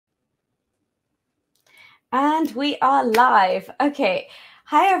And we are live. Okay.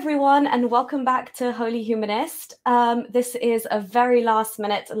 Hi, everyone, and welcome back to Holy Humanist. This is a very last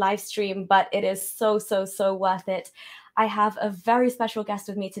minute live stream, but it is so worth it. I have a very special guest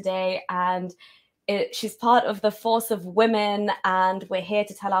with me today, and she's part of the force of women, and we're here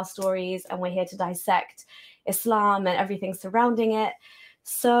to tell our stories, and we're here to dissect Islam and everything surrounding it.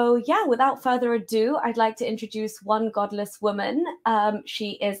 So yeah, without further ado, I'd like to introduce One Godless Woman.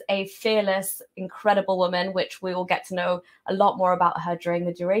 She is a fearless, incredible woman, which we will get to know a lot more about her during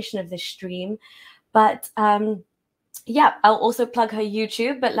the duration of this stream. But yeah, I'll also plug her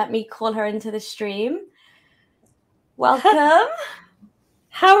YouTube, but let me call her into the stream. Welcome.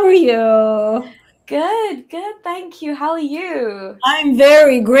 How are you? Good, thank you. How are you? I'm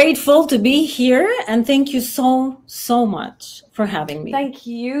very grateful to be here, and thank you so much for having me. Thank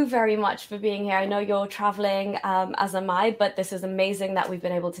you very much for being here. I know you're traveling, as am I, but this is amazing that we've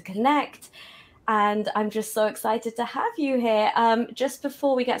been able to connect, and I'm just so excited to have you here. Just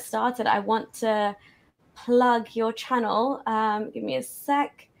before we get started, I want to plug your channel. Give me a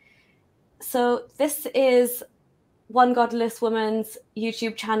sec. So this is One Godless Woman's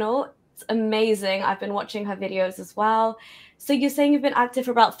YouTube channel. Amazing. I've been watching her videos as well. So you're saying you've been active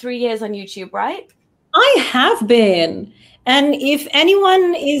for about 3 years on YouTube, right? I have been. And if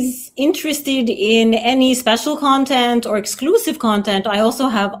anyone is interested in any special content or exclusive content, I also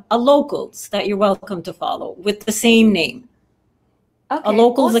have a locals that you're welcome to follow with the same name. Okay,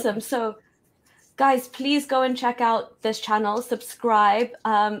 awesome. So guys, please go and check out this channel, subscribe.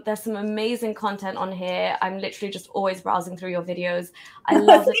 There's some amazing content on here. I'm literally just always browsing through your videos. I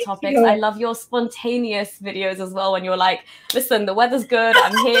love the topics. I love your spontaneous videos as well, when you're like, listen, the weather's good,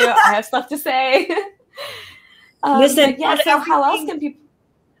 I'm here, I have stuff to say. Listen, yeah, so how else can people...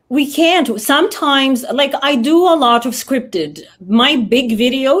 We can't. Sometimes, like, I do a lot of scripted. My big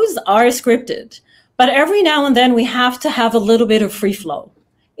videos are scripted. But every now and then we have to have a little bit of free flow.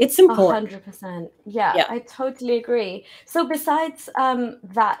 It's important. 100%. Yeah, I totally agree. So besides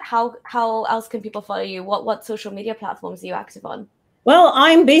that, how else can people follow you? What social media platforms are you active on? Well,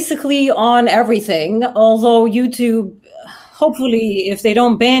 I'm basically on everything, although YouTube, hopefully, if they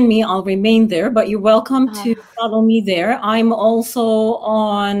don't ban me, I'll remain there, but you're welcome to follow me there. I'm also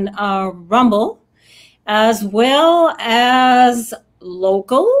on Rumble, as well as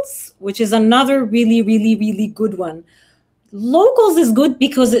Locals, which is another really good one. Locals is good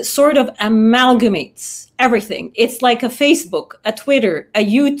because it sort of amalgamates everything. It's like a Facebook, a Twitter, a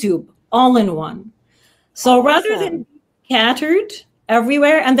YouTube, all in one. So rather than scattered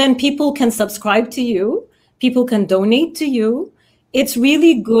everywhere, and then people can subscribe to you, people can donate to you, it's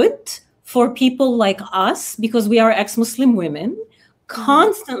really good for people like us, because we are ex-Muslim women,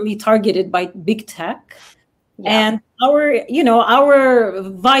 constantly targeted by big tech. And our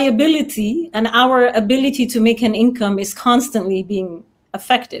viability and our ability to make an income is constantly being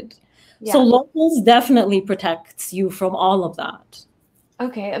affected. So Locals definitely protects you from all of that.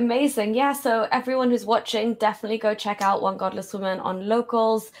 Okay, amazing. Yeah, so everyone who's watching, definitely go check out One Godless Woman on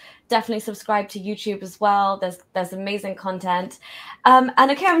Locals. Definitely subscribe to YouTube as well. There's amazing content. And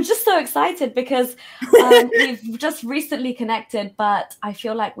okay, I'm just so excited because we've just recently connected, but I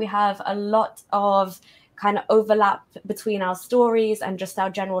feel like we have a lot of kind of overlap between our stories and just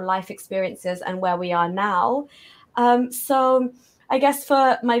our general life experiences and where we are now. So I guess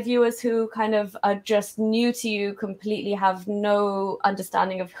for my viewers who kind of are just new to you, completely have no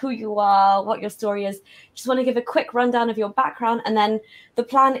understanding of who you are, what your story is, just want to give a quick rundown of your background. And then the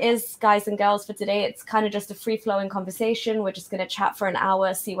plan is, guys and girls, for today, it's kind of just a free-flowing conversation. We're just going to chat for an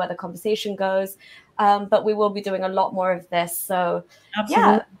hour, see where the conversation goes. But we will be doing a lot more of this. So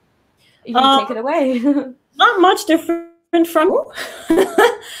yeah. You take it away. Not much different from you.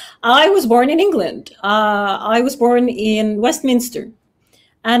 I was born in England. I was born in Westminster,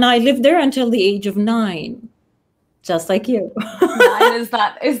 and I lived there until the age of 9, just like you. 9 is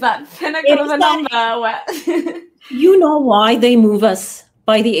that pinnacle of a number? You know why they move us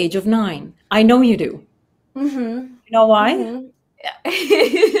by the age of 9? I know you do. You know why? In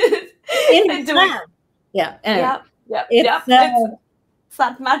Islam. It's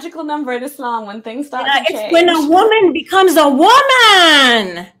that magical number in Islam when things start to change. It's when a woman becomes a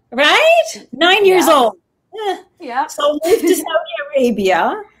woman, right? 9 years old. So moved to Saudi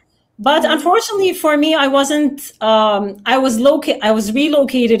Arabia. But unfortunately for me, I wasn't, I was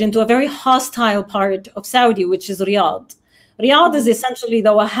relocated into a very hostile part of Saudi, which is Riyadh. Riyadh is essentially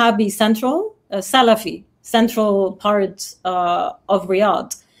the Wahhabi central, Salafi central part of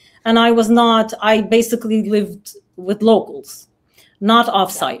Riyadh. And I basically lived with locals. Not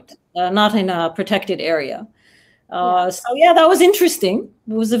off-site, not in a protected area. So yeah, that was interesting.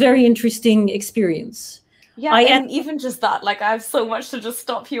 It was a very interesting experience. Yeah, and even just that, like, I have so much to just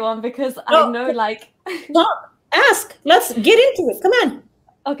stop you on, because I know, like... Ask. Let's get into it. Come on.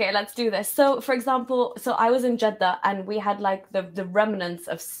 Okay, let's do this. So, for example, so I was in Jeddah, and we had like the remnants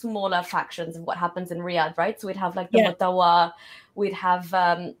of smaller factions of what happens in Riyadh, right? So we'd have like the Mutawa, we'd have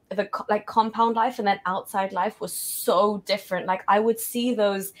the like compound life, and then outside life was so different. Like, I would see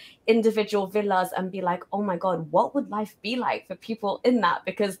those individual villas and be like, oh my God, what would life be like for people in that?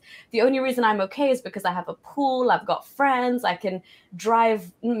 Because the only reason I'm okay is because I have a pool, I've got friends, I can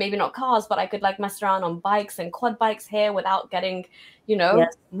drive, maybe not cars, but I could like mess around on bikes and quad bikes here without getting, you know,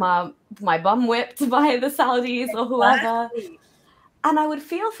 my bum whipped by the Saudis or whoever. And I would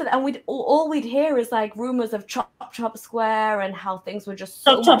feel for that. And all we'd hear is like rumors of Chop Square and how things were just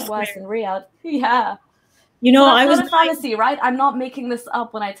so much worse in Riyadh. Yeah. You know, so that's not a fantasy, right? I'm not making this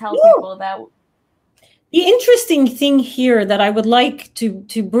up when I tell people that. The interesting thing here that I would like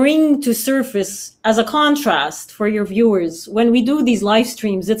to bring to surface as a contrast for your viewers, when we do these live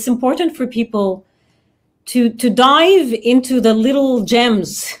streams, it's important for people to dive into the little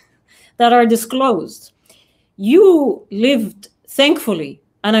gems that are disclosed. You lived, thankfully,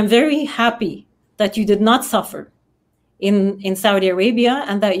 and I'm very happy that you did not suffer in Saudi Arabia,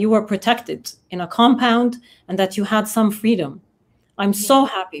 and that you were protected in a compound, and that you had some freedom. I'm so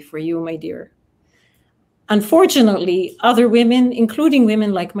happy for you, my dear. Unfortunately, other women, including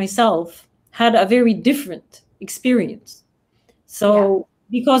women like myself, had a very different experience. So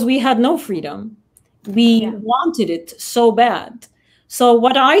because we had no freedom, we wanted it so bad. So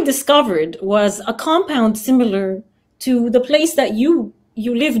what I discovered was a compound similar to the place that you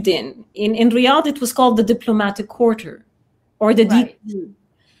lived in. In Riyadh, it was called the Diplomatic Quarter, or the DQ.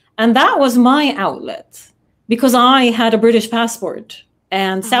 And that was my outlet, because I had a British passport,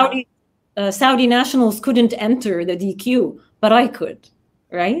 and Saudi nationals couldn't enter the DQ, but I could,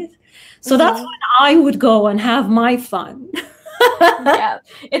 right? So that's when I would go and have my fun. Yeah,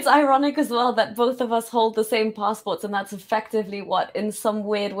 it's ironic as well that both of us hold the same passports, and that's effectively what, in some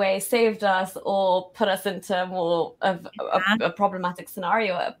weird way, saved us or put us into more of a problematic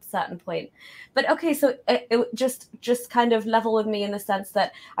scenario at a certain point. But okay, so it just kind of level with me in the sense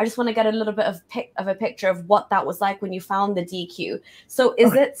that I just want to get a little bit of a picture of what that was like when you found the DQ. So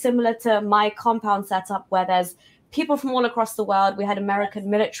is it similar to my compound setup, where there's people from all across the world? We had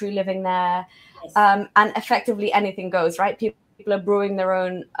American military living there, and effectively anything goes, right? People are brewing their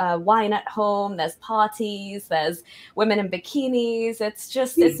own wine at home. There's parties. There's women in bikinis. It's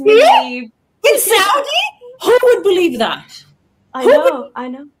me. In Saudi? Who would believe that? I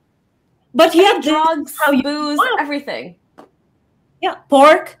know. But yet, drugs, booze, everything. Yeah,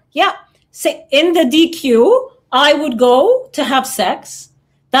 pork. Yeah. Say, in the DQ, I would go to have sex.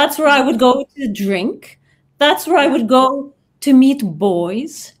 That's where I would go to drink. That's where I would go to meet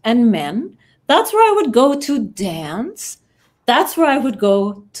boys and men. That's where I would go to dance. That's where I would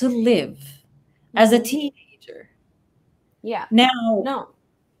go to live as a teenager. Yeah.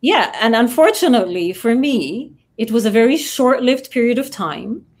 Yeah. And unfortunately for me, it was a very short-lived period of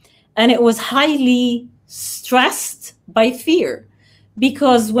time. And it was highly stressed by fear.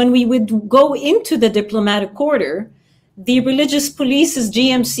 Because when we would go into the diplomatic quarter, the religious police's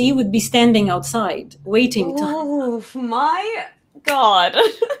GMC would be standing outside waiting to... Oh, my God.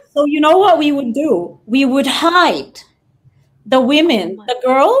 So you know what we would do? We would hide. The women, the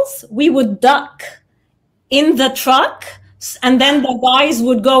girls, we would duck in the truck, and then the guys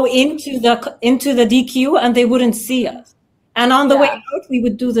would go into the DQ, and they wouldn't see us. And on the way out, we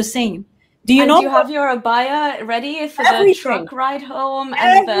would do the same. Do you know? Do you have your abaya ready for the truck ride home?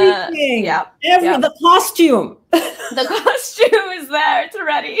 And the costume. The costume is there. It's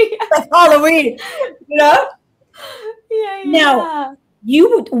ready. Like Halloween, you know? Yeah. Now,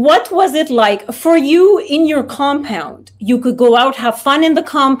 what was it like for you in your compound? You could go out, have fun in the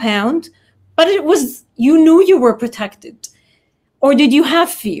compound, but you knew you were protected. Or did you have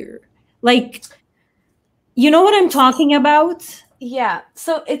fear? Like, you know what I'm talking about? Yeah.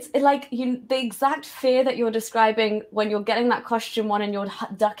 So it's like the exact fear that you're describing when you're getting that costume on and you're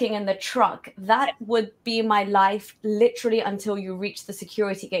ducking in the truck, that would be my life literally until you reach the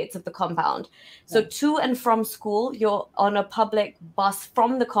security gates of the compound. So to and from school, you're on a public bus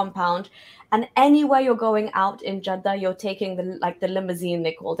from the compound, and anywhere you're going out in Jeddah, you're taking the limousine,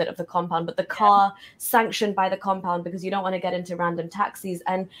 they called it, of the compound, but the car sanctioned by the compound, because you don't want to get into random taxis.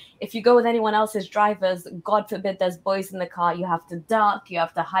 And if you go with anyone else's drivers, God forbid there's boys in the car, you have to duck, you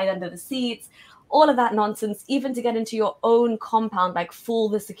have to hide under the seats, all of that nonsense, even to get into your own compound, like fool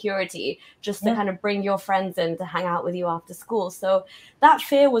the security, just to kind of bring your friends in to hang out with you after school. So that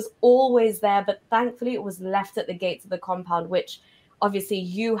fear was always there, but thankfully it was left at the gates of the compound, which obviously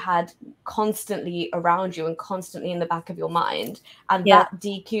you had constantly around you and constantly in the back of your mind. And Yeah. that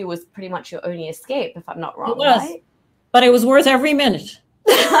DQ was pretty much your only escape, if I'm not wrong, It was, right? but it was worth every minute.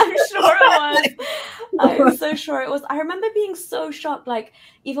 I'm sure it was. I'm so sure it was. I remember being so shocked, like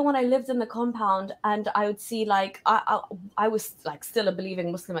even when I lived in the compound and I would see like I was like still a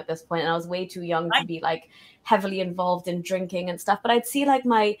believing Muslim at this point, and I was way too young to be like heavily involved in drinking and stuff. But I'd see like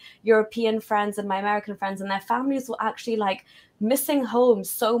my European friends and my American friends, and their families were actually like missing home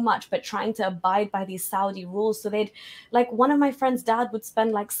so much, but trying to abide by these Saudi rules. So they'd like, one of my friends' dad would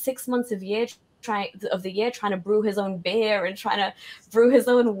spend like 6 months of the year trying to brew his own beer and trying to brew his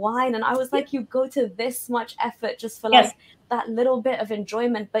own wine. And I was like, you go to this much effort just for like that little bit of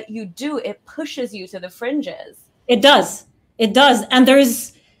enjoyment, but it pushes you to the fringes. It does. And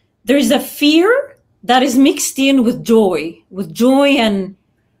there's a fear that is mixed in with joy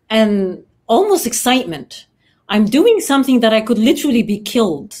and almost excitement. I'm doing something that I could literally be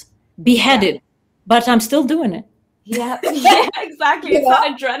killed, beheaded, but I'm still doing it. Yeah, exactly. It's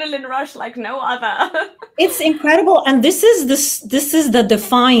an adrenaline rush like no other. It's incredible. And this is the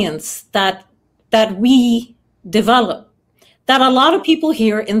defiance that we develop, that a lot of people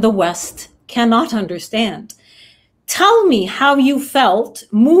here in the West cannot understand. Tell me how you felt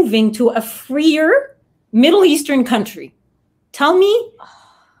moving to a freer Middle Eastern country. Tell me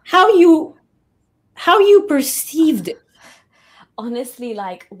how you perceived it. Honestly,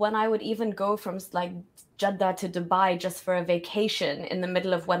 like when I would even go from like Jeddah to Dubai just for a vacation in the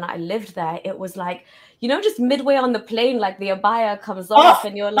middle of when I lived there, it was like, you know, just midway on the plane, like the abaya comes off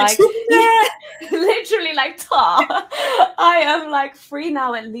and you're like, literally like, I am like free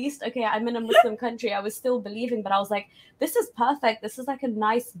now at least. Okay, I'm in a Muslim country. I was still believing, but I was like, this is perfect. This is like a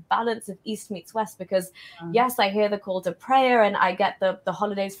nice balance of East meets West, because yes, I hear the call to prayer and I get the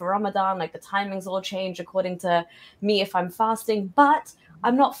holidays for Ramadan, like the timings all change according to me if I'm fasting, but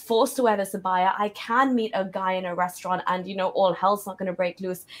I'm not forced to wear this abaya. I can meet a guy in a restaurant and, you know, all hell's not going to break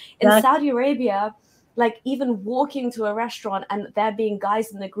loose. In Saudi Arabia, like even walking to a restaurant and there being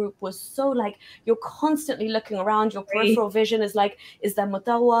guys in the group was so like, you're constantly looking around. Your peripheral vision is like, is there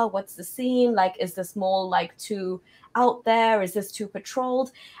mutawa? What's the scene? Like, is this mall like too out there? Is this too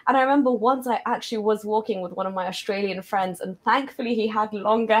patrolled? And I remember once I actually was walking with one of my Australian friends, and thankfully he had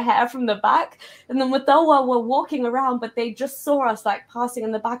longer hair from the back, and the mutawa were walking around, but they just saw us like passing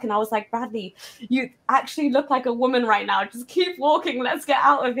in the back, and I was like, Bradley, you actually look like a woman right now. Just keep walking. Let's get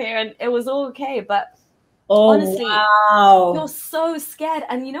out of here. And it was all okay. But honestly, you're so scared.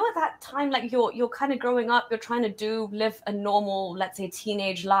 And you know, at that time, like you're kind of growing up, you're trying to live a normal, let's say,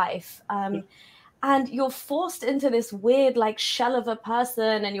 teenage life. And you're forced into this weird like shell of a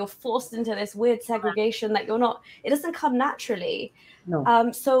person, and you're forced into this weird segregation that it doesn't come naturally.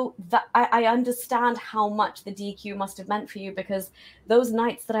 No. So that I understand how much the DQ must have meant for you, because those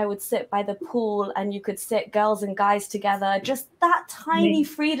nights that I would sit by the pool and you could sit girls and guys together, just that tiny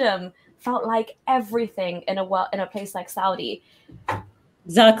freedom felt like everything in a place like Saudi.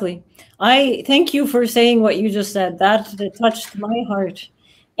 Exactly. I thank you for saying what you just said. That touched my heart.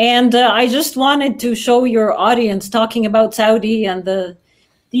 And I just wanted to show your audience talking about Saudi and do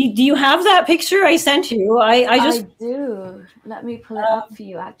you have that picture I sent you? I do. Let me pull it up for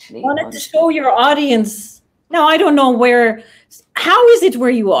you, actually. Wanted to show your audience. Now, I don't know how is it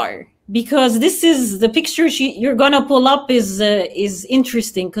where you are? Because this is the picture you're going to pull up is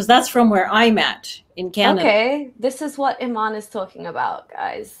interesting, because that's from where I'm at in Canada. Okay, this is what Iman is talking about,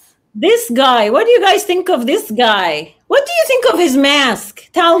 guys. This guy, what do you guys think of this guy? What do you think of his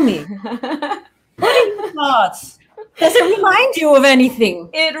mask? Tell me. What are your thoughts? Does it remind you of anything?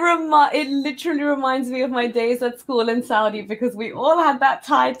 It literally reminds me of my days at school in Saudi, because we all had that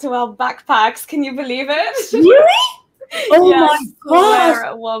tied to our backpacks. Can you believe it? Really? Oh my God.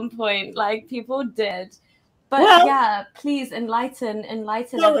 At one point, like people did. But yeah, please enlighten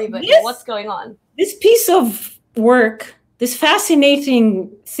everybody. What's going on? This piece of work, this fascinating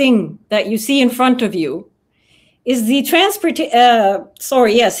thing that you see in front of you, is the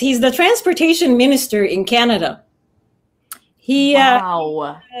he's the transportation minister in Canada. He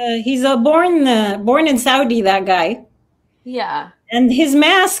he's born in Saudi, that guy. Yeah. And his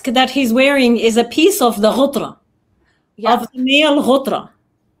mask that he's wearing is a piece of the ghutra, of the male ghutra.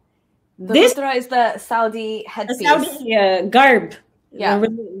 The ghutra is the Saudi headpiece. The Saudi garb. Yeah.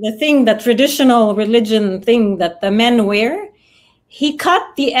 The thing, the traditional religion thing that the men wear. He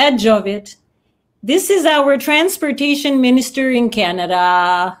cut the edge of it. This is our transportation minister in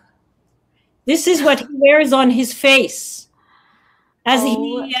Canada. This is what he wears on his face as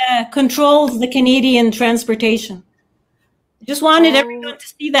he controls the Canadian transportation. Just wanted everyone to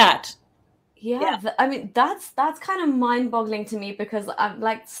see that. Yeah, I mean that's kind of mind-boggling to me because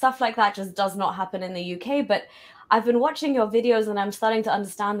like stuff like that just does not happen in the UK. But I've been watching your videos and I'm starting to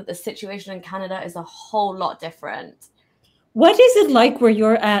understand that the situation in Canada is a whole lot different. What is it like where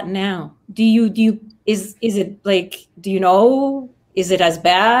you're at now? Is it like, do you know, is it as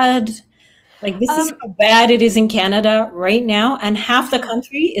bad? Like, this is how bad it is in Canada right now, and half the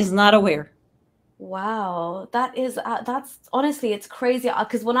country is not aware. Wow, that's honestly, it's crazy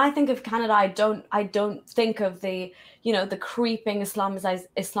because when I think of Canada, I don't think of the, you know, the creeping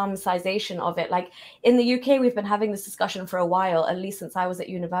Islamicization of it. Like in the UK, we've been having this discussion for a while, at least since I was at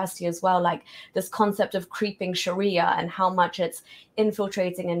university as well, like this concept of creeping Sharia and how much it's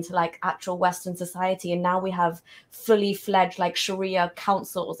infiltrating into like actual Western society. And now we have fully fledged like Sharia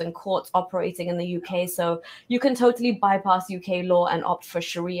councils and courts operating in the UK. So you can totally bypass UK law and opt for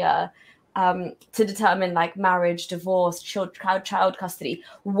Sharia to determine like marriage, divorce, child custody.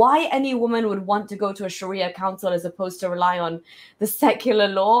 Why any woman would want to go to a Sharia council as opposed to rely on the secular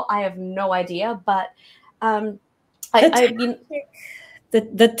law, I have no idea. But the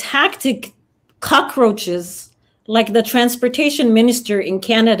tactic cockroaches, like the transportation minister in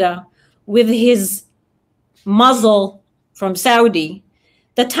Canada with his muzzle from Saudi,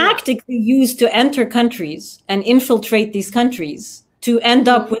 the tactic they use to enter countries and infiltrate these countries to end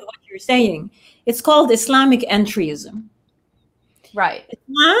up with what you're saying, it's called Islamic entryism. Right.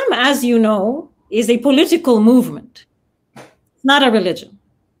 Islam, as you know, is a political movement. It's not a religion.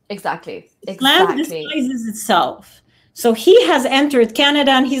 Exactly. Islam disguises itself. So he has entered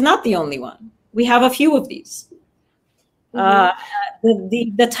Canada, and he's not the only one. We have a few of these.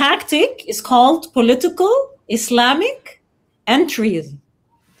 The tactic is called political Islamic entryism.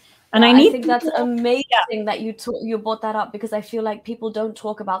 And I think that's amazing that you brought that up, because I feel like people don't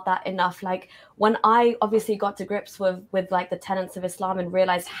talk about that enough. Like when I obviously got to grips with like the tenets of Islam and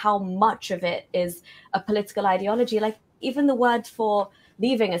realized how much of it is a political ideology, like even the word for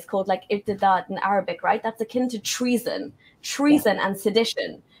leaving is called like irtidat in Arabic, right? That's akin to treason and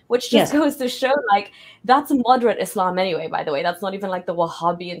sedition, which just goes to show like that's moderate Islam anyway, by the way. That's not even like the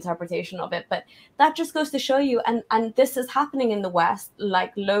Wahhabi interpretation of it, but that just goes to show you, and this is happening in the West,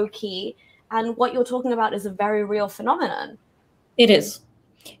 like low key, and what you're talking about is a very real phenomenon. It is,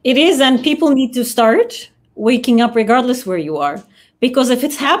 and people need to start waking up regardless where you are, because if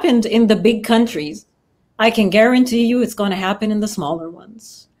it's happened in the big countries, I can guarantee you it's going to happen in the smaller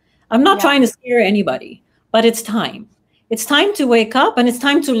ones. I'm not trying to scare anybody, but it's time. It's time to wake up, and it's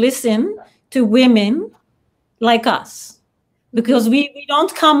time to listen to women like us, because we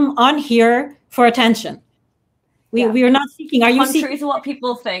don't come on here for attention. We are not seeking. Are you contrary to what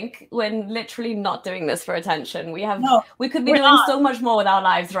people think? We're literally not doing this for attention. We could be doing so much more with our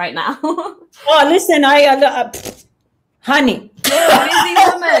lives right now. Oh, listen, honey. You're a busy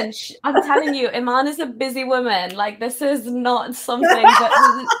woman. I'm telling you, Iman is a busy woman. Like, this is not something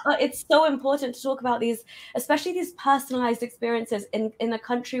that it's so important to talk about these, especially these personalized experiences in a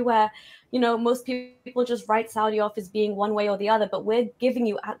country where, you know, most people just write Saudi off as being one way or the other, but we're giving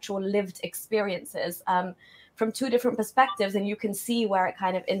you actual lived experiences from two different perspectives, and you can see where it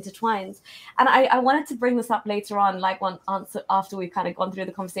kind of intertwines. And I wanted to bring this up later on, like one answer after we've kind of gone through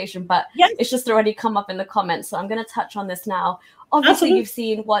the conversation, but it's just already come up in the comments. So I'm going to touch on this now. Obviously, you've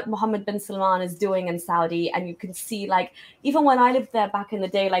seen what Mohammed bin Salman is doing in Saudi, and you can see, like, even when I lived there back in the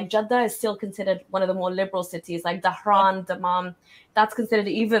day, like Jeddah is still considered one of the more liberal cities, like Dhahran, Dammam, that's considered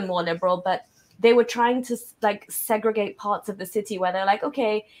even more liberal, but they were trying to like segregate parts of the city where they're like,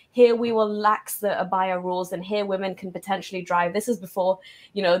 okay, here we will lax the abaya rules, and here women can potentially drive. This is before,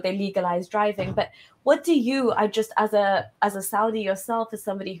 you know, they legalized driving. But what do you, as a Saudi yourself, as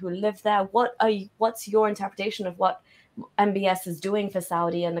somebody who lived there, what's your interpretation of what MBS is doing for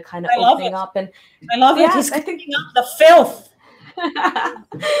Saudi and the kind of opening up? And I love it. He's cleaning up the filth.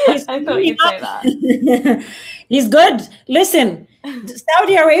 I thought you'd say that. He's good. Listen,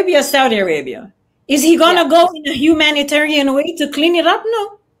 Saudi Arabia. Is he gonna go in a humanitarian way to clean it up?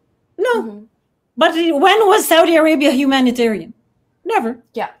 No. But when was Saudi Arabia humanitarian? Never.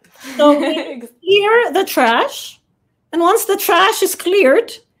 Yeah. So clear the trash, and once the trash is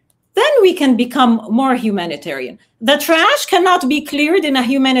cleared, then we can become more humanitarian. The trash cannot be cleared in a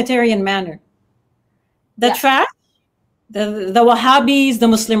humanitarian manner. The trash, the Wahhabis, the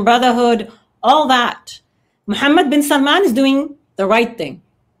Muslim Brotherhood, all that. Mohammed bin Salman is doing the right thing.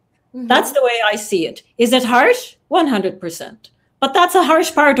 That's the way I see it. Is it harsh? 100%. But that's a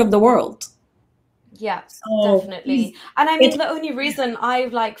harsh part of the world. Yeah, So definitely. And I mean, it the only reason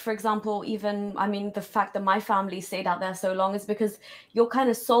I've like, for example, even, I mean, the fact that my family stayed out there so long is because you're kind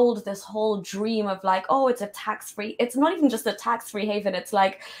of sold this whole dream of like, oh, it's a tax-free. It's not even just a tax-free haven. It's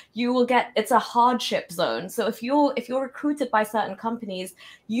like you will get, it's a hardship zone. So if you're recruited by certain companies,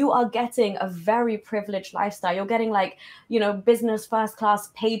 you are getting a very privileged lifestyle. You're getting like, business first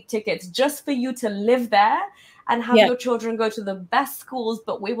class paid tickets just for you to live there and have yeah. your children go to the best schools,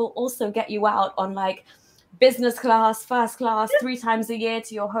 but we will also get you out on like business class, first class, 3 times a year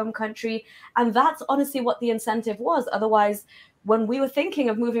to your home country. And that's honestly what the incentive was. Otherwise, when we were thinking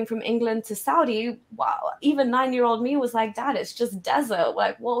of moving from England to Saudi, wow, even 9-year-old me was like, Dad, it's just desert.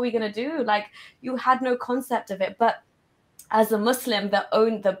 Like, what are we going to do? Like, you had no concept of it. But as a Muslim,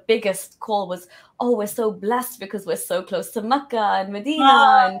 the biggest call was, oh, we're so blessed because we're so close to Mecca and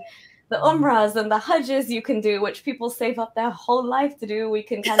Medina and the umrahs and the hajjs you can do, which people save up their whole life to do. We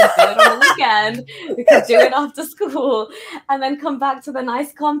can kind of do it on the weekend. We could do it after school and then come back to the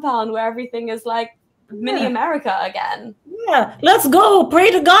nice compound where everything is like mini America again. Yeah, let's go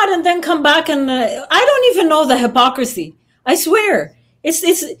pray to God and then come back. And I don't even know the hypocrisy. I swear,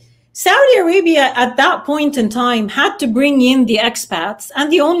 it's Saudi Arabia at that point in time had to bring in the expats, and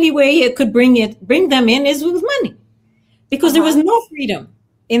the only way it could bring them in is with money, because there was no freedom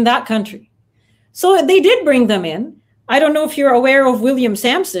in that country. So they did bring them in. I don't know if you're aware of William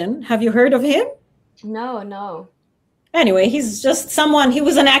Sampson. Have you heard of him? No. Anyway, he's just someone, he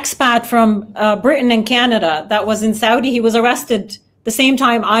was an expat from Britain and Canada that was in Saudi. He was arrested the same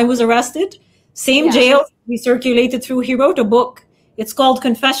time I was arrested, same jail. We circulated through. He wrote a book. It's called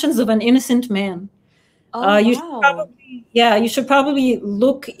Confessions of an Innocent Man. Oh, you should probably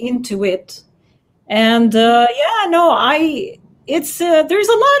look into it. And there's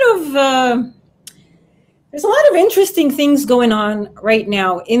a lot of interesting things going on right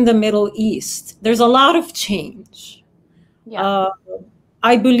now in the Middle East. There's a lot of change. Yeah.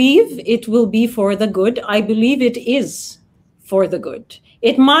 I believe it will be for the good. I believe it is for the good.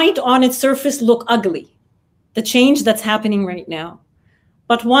 It might on its surface look ugly, the change that's happening right now.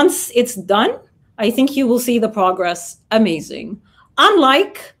 But once it's done, I think you will see the progress amazing,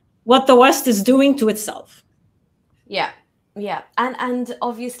 unlike what the West is doing to itself. Yeah. And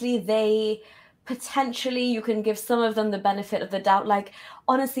obviously they potentially, you can give some of them the benefit of the doubt. Like,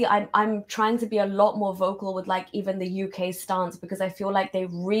 honestly, I'm trying to be a lot more vocal with like even the UK stance, because I feel like they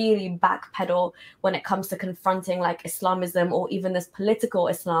really backpedal when it comes to confronting like Islamism or even this political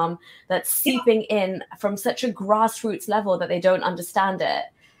Islam that's seeping in from such a grassroots level that they don't understand it.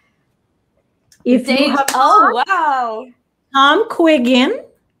 Wow. Tom Quiggin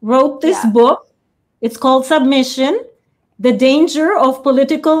wrote this book. It's called Submission: The Danger of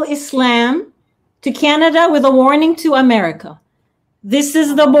Political Islam to Canada with a Warning to America. This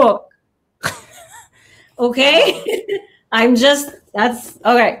is the book. Okay? That's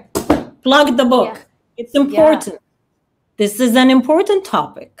okay. Plug the book. Yeah. It's important. Yeah. This is an important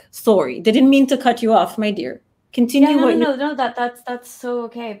topic. Sorry, didn't mean to cut you off, my dear. Continue. No, that's so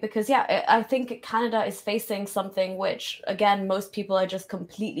okay, because I think Canada is facing something which, again, most people are just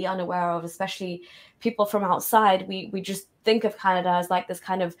completely unaware of, especially people from outside. We just think of Canada as like this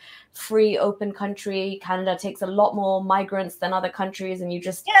kind of free, open country. Canada takes a lot more migrants than other countries, and you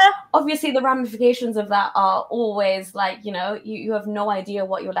just obviously the ramifications of that are always like, you have no idea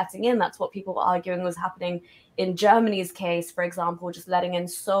what you're letting in. That's what people were arguing was happening in Germany's case, for example, just letting in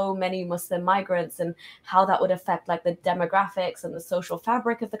so many Muslim migrants and how that would affect like the demographics and the social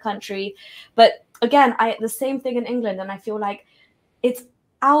fabric of the country. But again, the same thing in England. And I feel like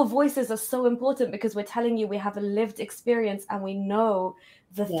our voices are so important because we're telling you we have a lived experience and we know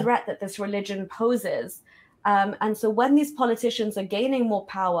the threat that this religion poses. And so when these politicians are gaining more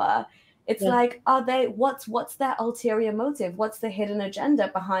power, it's like, what's their ulterior motive? What's the hidden agenda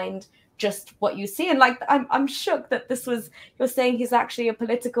behind just what you see? And like, I'm shook that you're saying he's actually a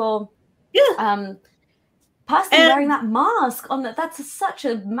political person wearing that mask on that. That's such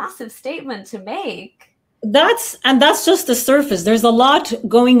a massive statement to make. That's just the surface. There's a lot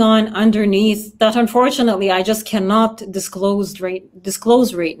going on underneath that unfortunately I just cannot disclose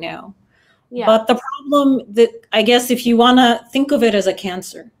right now. Yeah. But the problem that, I guess, if you want to think of it as a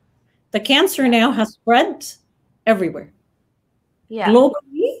cancer, the cancer now has spread everywhere. Yeah.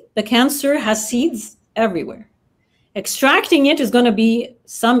 Globally, the cancer has seeds everywhere. Extracting it is going to be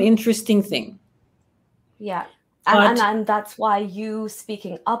some interesting thing. Yeah. And that's why you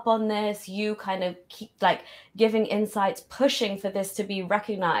speaking up on this, you kind of keep like giving insights, pushing for this to be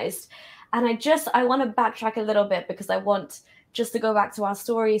recognized. And I want to backtrack a little bit because I want just to go back to our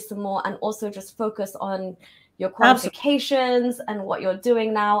story some more and also just focus on, your qualifications and what you're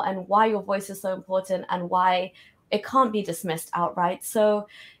doing now and why your voice is so important and why it can't be dismissed outright. So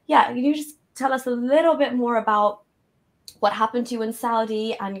yeah, you just tell us a little bit more about what happened to you in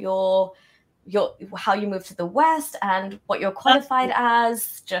Saudi and your how you moved to the West and what you're qualified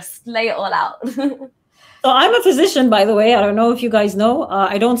as. Just lay it all out. So I'm a physician, by the way. I don't know if you guys know.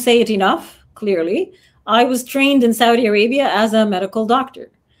 I don't say it enough, clearly. I was trained in Saudi Arabia as a medical doctor.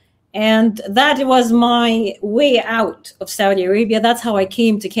 And that was my way out of Saudi Arabia. That's how I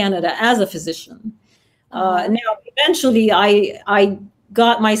came to Canada as a physician. Now, eventually, I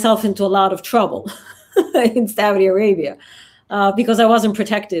got myself into a lot of trouble in Saudi Arabia because I wasn't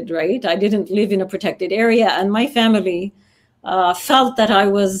protected, right? I didn't live in a protected area. And my family felt that I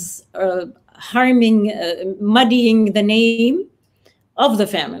was harming, muddying the name of the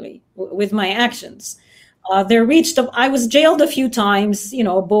family with my actions. I was jailed a few times, you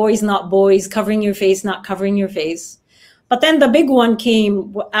know, boys, not boys, covering your face, not covering your face. But then the big one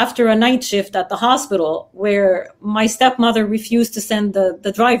came after a night shift at the hospital where my stepmother refused to send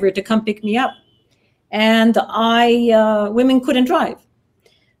the driver to come pick me up. And women couldn't drive.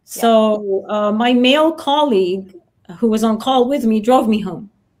 So my male colleague who was on call with me drove me home.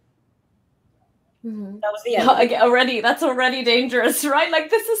 That was the end. That's already dangerous, right? Like,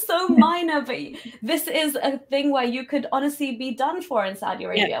 this is so minor, but this is a thing where you could honestly be done for in Saudi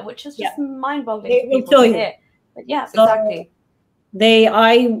Arabia, which is just mind-boggling for people to hear. But yeah, so exactly.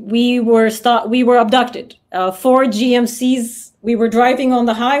 We were abducted. 4 GMCs. We were driving on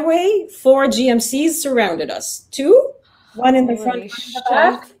the highway. 4 GMCs surrounded us. 2, one in the front, one in the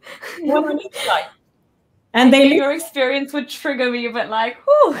back, one on each side. And your experience would trigger me, but like,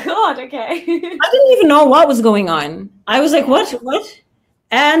 oh God, okay. I didn't even know what was going on. I was like, what?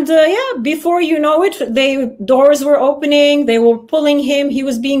 And before you know it, doors were opening. They were pulling him. He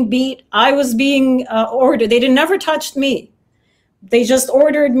was being beat. I was being ordered. They never touched me. They just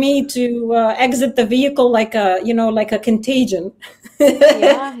ordered me to exit the vehicle like a contagion.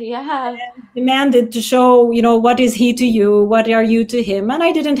 Yeah. And demanded to show, what is he to you? What are you to him? And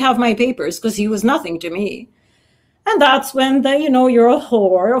I didn't have my papers because he was nothing to me. And that's when you're a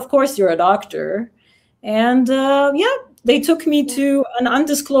whore. Of course, you're a doctor. And they took me to an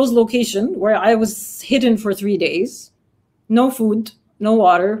undisclosed location where I was hidden for 3 days. No food, no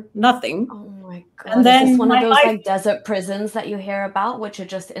water, nothing. Oh my God. And then is this one of those like desert prisons that you hear about, which are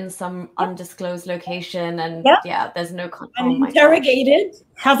just in some undisclosed location and there's no contact. Interrogated,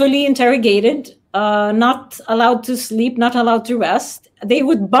 heavily interrogated, not allowed to sleep, not allowed to rest. They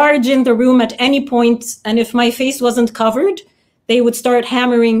would barge in the room at any point, and if my face wasn't covered, they would start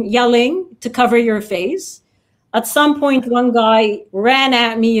hammering, yelling to cover your face. At some point, one guy ran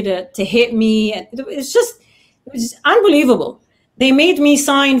at me to hit me. It was unbelievable. They made me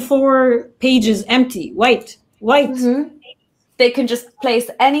sign 4 pages empty, white. Mm-hmm. They can just place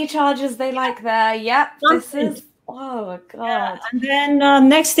any charges they like there. Yep, this is, oh my God. Yeah. And then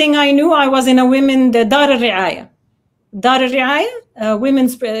next thing I knew, I was in a the Dar al-Ri'aya. Dar al-Ri'aya,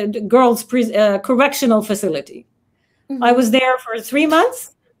 women's, girls' correctional facility. Mm-hmm. I was there for 3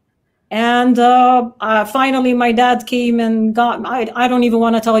 months. And finally, my dad came and got, I don't even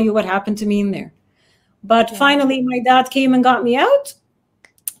want to tell you what happened to me in there. But finally, my dad came and got me out.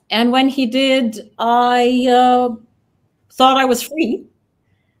 And when he did, I thought I was free.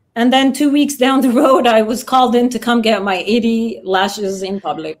 And then 2 weeks down the road, I was called in to come get my 80 lashes in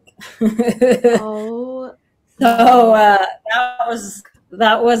public. Oh. So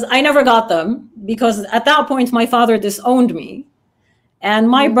that was, I never got them because at that point, my father disowned me. And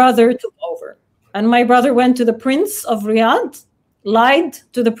my brother took over. And my brother went to the Prince of Riyadh, lied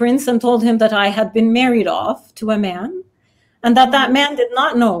to the prince and told him that I had been married off to a man and that man did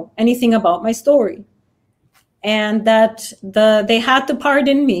not know anything about my story. And that they had to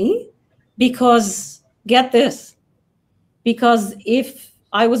pardon me because, get this, because if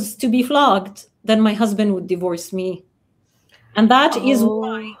I was to be flogged, then my husband would divorce me. And that is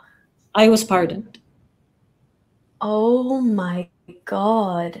why I was pardoned. Oh my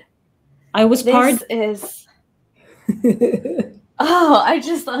God. I was pardoned. This is... Oh,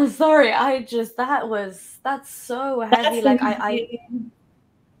 I'm sorry. That's so heavy.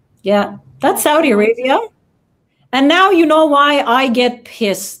 That's Saudi Arabia. And now you know why I get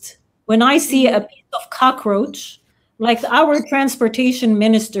pissed when I see a piece of cockroach, like our transportation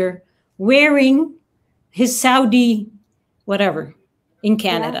minister wearing his Saudi whatever in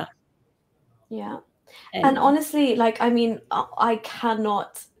Canada. Yeah. And honestly, I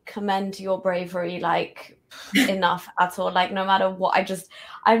cannot commend your bravery, enough at all. No matter what,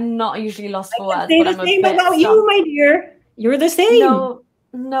 I'm not usually lost for words. Say the same about you, my dear. You're the same. No,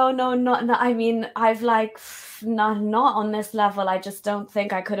 No, no, not. I mean, I've like not on this level. I just don't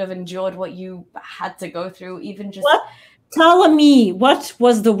think I could have endured what you had to go through, even just. What? Tell me, what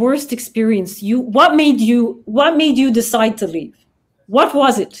was the worst experience? What made you decide to leave? What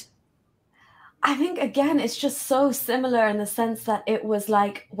was it? I think again, it's just so similar in the sense that it was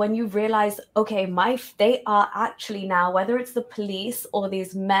like when you realize, okay, they are actually now, whether it's the police or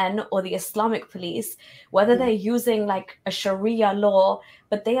these men or the Islamic police, whether they're using like a Sharia law,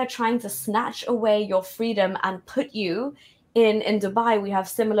 but they are trying to snatch away your freedom and put you in Dubai. We have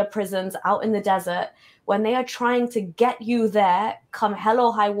similar prisons out in the desert. When they are trying to get you there, come hell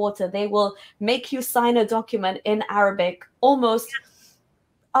or high water, they will make you sign a document in Arabic, almost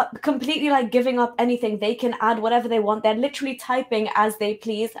completely like giving up anything. They can add whatever they want. They're literally typing as they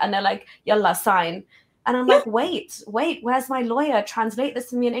please, and they're like, "Yalla, sign." And I'm like, wait, where's my lawyer? Translate this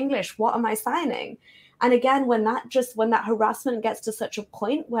to me in English. What am I signing? And again, when that harassment gets to such a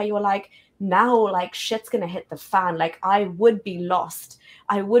point where you're like, now like shit's gonna hit the fan. Like I would be lost.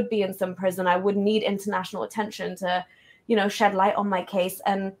 I would be in some prison. I would need international attention to, shed light on my case.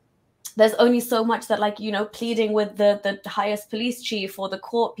 And there's only so much that like pleading with the highest police chief or the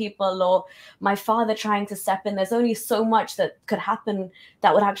court people or my father trying to step in, there's only so much that could happen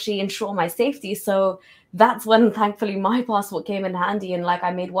that would actually ensure my safety. So that's when thankfully my passport came in handy, and like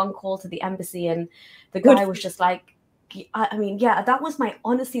I made one call to the embassy and the guy was just like, I mean, yeah, that was my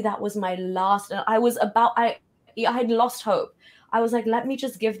last. I had lost hope. I was like, let me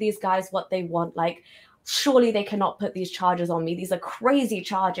just give these guys what they want. Like, surely they cannot put these charges on me. These are crazy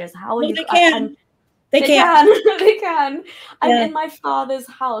charges. How are No, you? they can. They can. can. They can. I'm Yeah. in my father's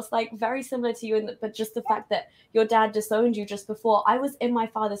house, like very similar to you, but just the fact that your dad disowned you just before. I was in my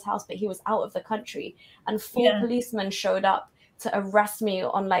father's house, but he was out of the country, and 4 policemen showed up to arrest me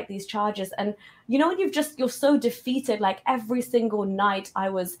on like these charges. And when you're so defeated, like every single night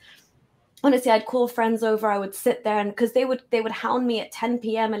honestly, I'd call friends over. I would sit there, and because they would hound me at 10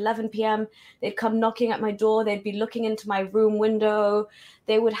 p.m., 11 p.m. They'd come knocking at my door. They'd be looking into my room window.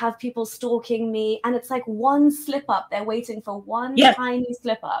 They would have people stalking me. And it's like one slip up. They're waiting for one tiny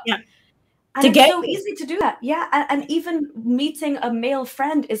slip up. Yeah. And it's so easy to do that. Yeah. And even meeting a male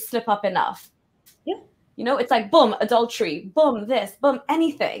friend is slip up enough. Yeah. It's like, boom, adultery, boom, this, boom,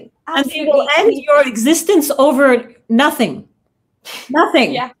 anything. Absolutely. And they will end your existence over nothing.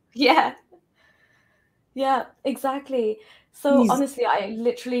 Nothing. Yeah. Yeah, exactly. So honestly, I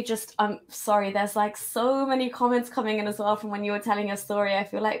literally I'm sorry, there's like so many comments coming in as well from when you were telling your story. I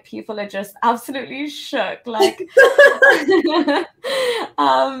feel like people are just absolutely shook. Like,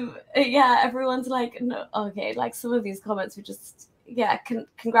 yeah, everyone's like, no, okay, like some of these comments were just, yeah,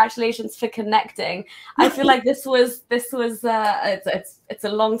 congratulations for connecting. I feel like this was it's a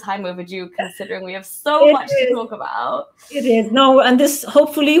long time overdue, considering we have so much to talk about. It is. No, and this,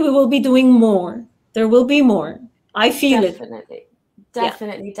 hopefully we will be doing more. There will be more. I feel it.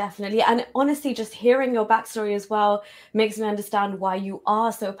 Definitely. And honestly, just hearing your backstory as well makes me understand why you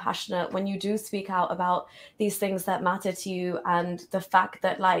are so passionate when you do speak out about these things that matter to you, and the fact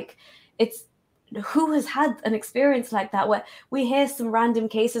that like who has had an experience like that, where we hear some random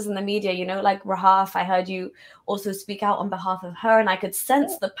cases in the media, like Rahaf. I heard you also speak out on behalf of her, and I could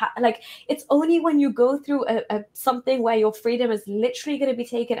sense like it's only when you go through something where your freedom is literally going to be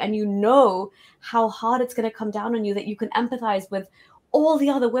taken, and how hard it's going to come down on you, that you can empathize with all the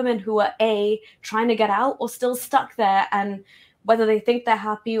other women who are trying to get out or still stuck there, and whether they think they're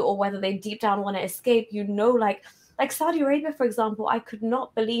happy or whether they deep down want to escape. Like Saudi Arabia, for example, I could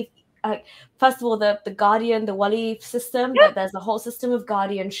not believe. First of all, the guardian, the wali system, that there's a whole system of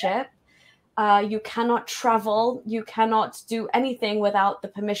guardianship. You cannot travel, you cannot do anything without the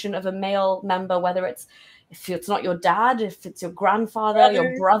permission of a male member, whether if it's not your dad, if it's your grandfather,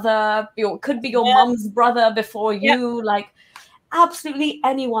 your brother, could be your mom's brother before you, like absolutely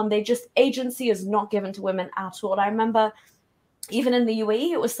anyone. Agency is not given to women at all. I remember even in the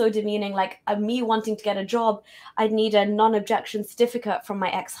UAE, it was so demeaning. Like me wanting to get a job, I'd need a non-objection certificate from my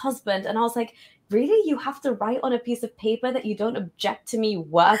ex-husband. And I was like, really? You have to write on a piece of paper that you don't object to me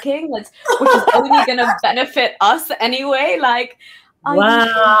working? Which is only going to benefit us anyway? Like, are you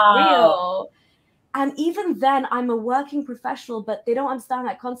real? And even then, I'm a working professional, but they don't understand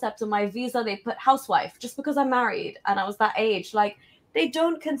that concept. On my visa, they put housewife just because I'm married and I was that age. Like, they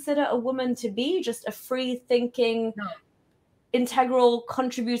don't consider a woman to be just a free-thinking, integral,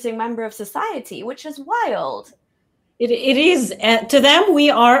 contributing member of society, which is wild. It is. To them, we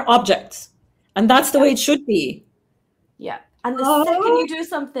are objects. And that's the way it should be. Yeah. And the second you do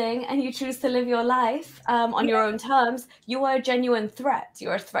something and you choose to live your life on your own terms, you are a genuine threat.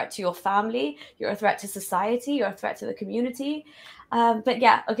 You're a threat to your family. You're a threat to society. You're a threat to the community. But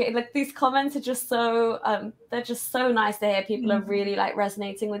yeah, okay, like these comments are just so, they're just so nice to hear. People are really like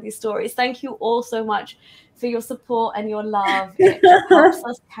resonating with these stories. Thank you all so much for your support and your love. It helps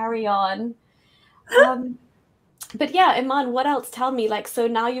us carry on. But yeah, Iman, what else? Tell me, like, so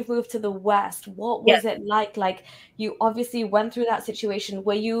now you've moved to the West. What was it like? Like, you obviously went through that situation.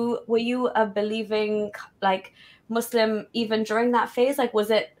 Were you a believing like Muslim even during that phase? Like,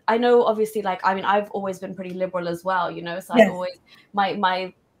 was it? I know, obviously, like, I mean, I've always been pretty liberal as well, you know. So I always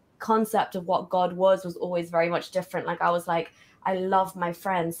my concept of what God was always very much different. Like, I was like, I love my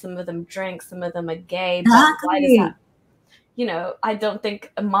friends. Some of them drink, some of them are gay. But why does that? You know, I don't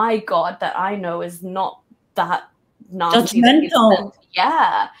think my God that I know is not that nasty. Judgmental.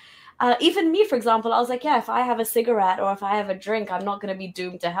 Yeah. Even me, for example, I was like, yeah, if I have a cigarette or if I have a drink, I'm not going to be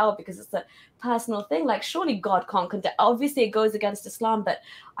doomed to hell because it's a personal thing. Like, surely God can't condemn. Obviously, it goes against Islam, but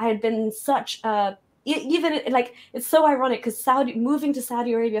I had been such even like, it's so ironic because moving to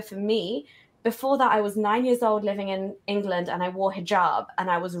Saudi Arabia for me, before that, I was 9 years old living in England and I wore hijab and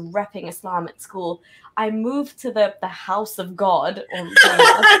I was repping Islam at school. I moved to the house of God,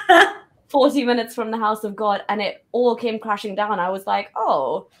 or 40 minutes from the house of God, and it all came crashing down. I was like,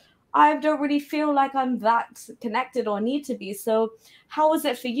 oh, I don't really feel like I'm that connected or need to be. So how was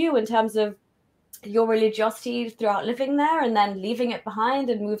it for you in terms of your religiosity throughout living there and then leaving it behind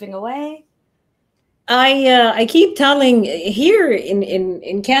and moving away? I keep telling here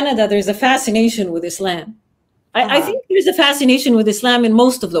in Canada, there's a fascination with Islam. I think there's a fascination with Islam in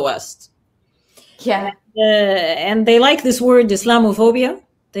most of the West. Yeah. And they like this word, Islamophobia.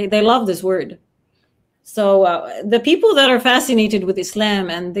 They love this word. So the people that are fascinated with Islam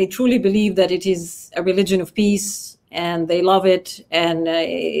and they truly believe that it is a religion of peace and they love it and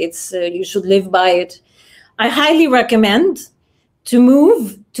it's you should live by it. I highly recommend to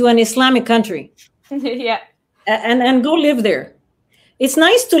move to an Islamic country. Yeah. And go live there. It's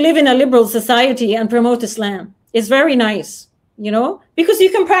nice to live in a liberal society and promote Islam. It's very nice, you know, because you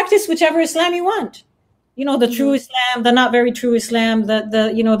can practice whichever Islam you want. You know, the true Islam, the not very true Islam,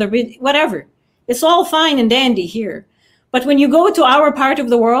 the you know, the whatever. It's all fine and dandy here. But when you go to our part of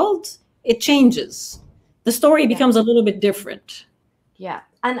the world, it changes. The story becomes a little bit different. Yeah.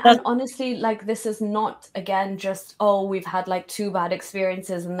 And honestly, like, this is not, again, just, oh, we've had like 2 bad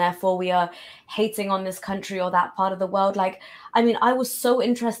experiences and therefore we are hating on this country or that part of the world. Like, I mean, I was so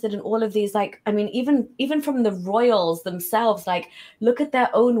interested in all of these, like, I mean, even from the royals themselves, like, look at their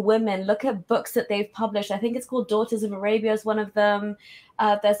own women, look at books that they've published. I think it's called Daughters of Arabia is one of them.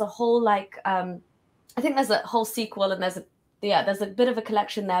 There's a whole, like, I think there's a whole sequel and there's a bit of a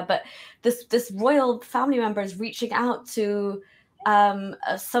collection there. But this royal family member is reaching out to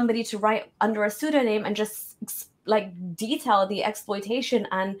somebody to write under a pseudonym and just like detail the exploitation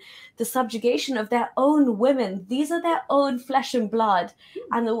and the subjugation of their own women. These are their own flesh and blood,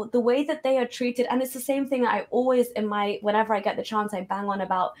 and the way that they are treated. And it's the same thing that I always, whenever I get the chance, I bang on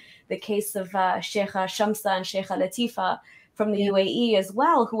about the case of Sheikha Shamsa and Sheikha Latifa from the UAE as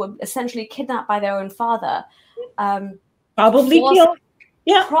well, who were essentially kidnapped by their own father. Probably killed.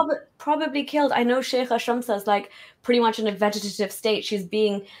 Yeah. Probably killed. I know Sheikha Shamsa is like pretty much in a vegetative state. She's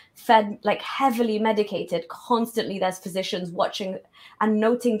being fed, like heavily medicated constantly. There's physicians watching and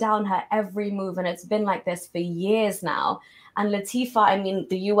noting down her every move. And it's been like this for years now. And Latifa, I mean,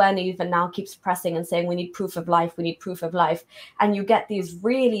 the UN even now keeps pressing and saying, we need proof of life. We need proof of life. And you get these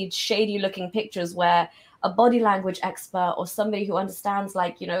really shady looking pictures where a body language expert or somebody who understands,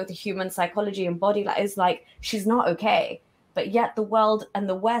 like, you know, the human psychology and body is like, she's not okay. But yet the world and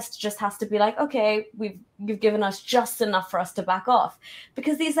the West just has to be like, okay, you've given us just enough for us to back off,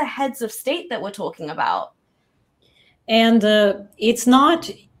 because these are heads of state that we're talking about. And it's not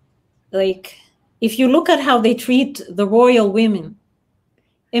like, if you look at how they treat the royal women,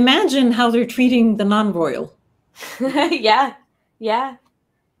 imagine how they're treating the non-royal. Yeah,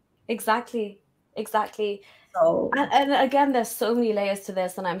 exactly. So, and again, there's so many layers to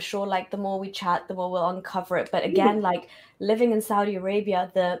this, and I'm sure like the more we chat, the more we'll uncover it. But again, like living in Saudi Arabia,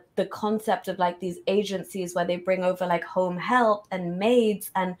 the concept of like these agencies where they bring over like home help and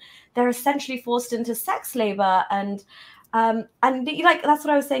maids, and they're essentially forced into sex labor, and like that's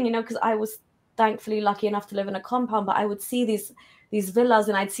what I was saying, you know, because I was thankfully lucky enough to live in a compound, but I would see these villas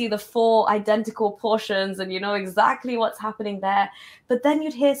and I'd see the 4 identical portions and you know exactly what's happening there. But then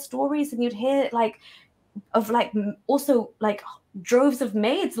you'd hear stories and you'd hear like of like also like droves of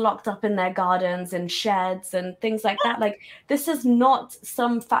maids locked up in their gardens and sheds and things like that. Like, this is not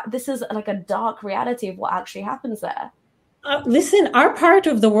this is like a dark reality of what actually happens there. Listen, our part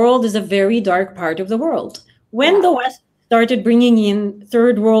of the world is a very dark part of the world. When Yeah. the West started bringing in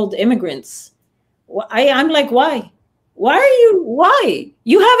third world immigrants, I'm like, why? Why are you? Why?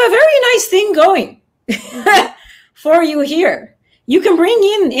 You have a very nice thing going for you here. You can bring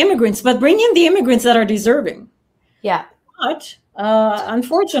in immigrants, but bring in the immigrants that are deserving. Yeah. But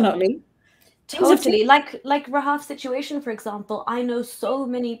unfortunately, things have Totally. changed. Like Rahav's situation, for example, I know so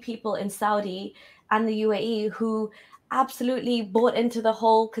many people in Saudi and the UAE who absolutely bought into the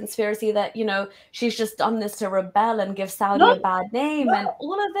whole conspiracy that, you know, she's just done this to rebel and give Saudi No, a bad name and no.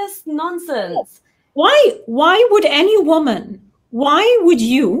 all of this nonsense. Why would any woman, why would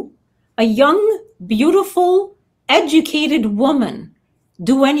you, a young, beautiful, educated woman,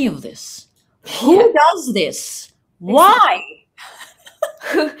 do any of this? Yeah. Who does this? Exactly. Why?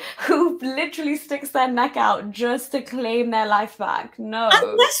 Who literally sticks their neck out just to claim their life back. No.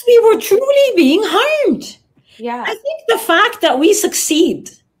 Unless we were truly being harmed. Yeah. I think the fact that we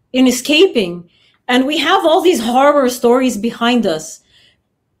succeed in escaping and we have all these horror stories behind us,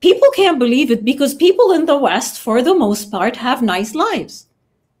 people can't believe it because people in the West, for the most part, have nice lives.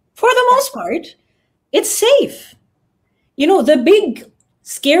 For the most part, it's safe. You know, the big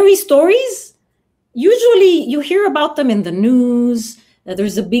scary stories, usually you hear about them in the news.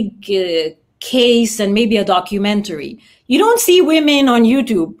 There's a big case and maybe a documentary. You don't see women on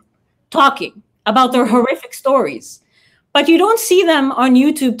YouTube talking about their horrific stories, but you don't see them on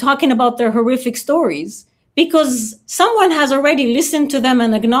YouTube talking about their horrific stories because someone has already listened to them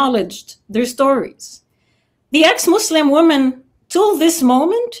and acknowledged their stories. The ex-Muslim woman, till this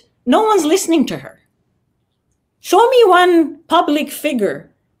moment, no one's listening to her. Show me one public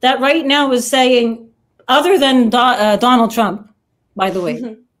figure that right now is saying, other than Donald Trump, by the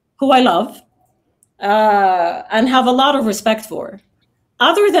way, who I love and have a lot of respect for,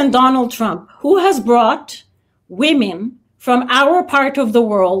 other than Donald Trump, who has brought women from our part of the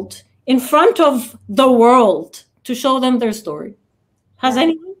world in front of the world to show them their story? Has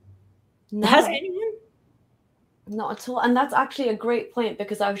anyone? No. Has anyone? Not at all. And that's actually a great point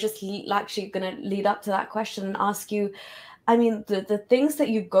because I was just actually going to lead up to that question and ask you, I mean, the things that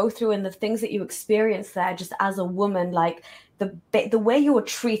you go through and the things that you experience there just as a woman, like the way you were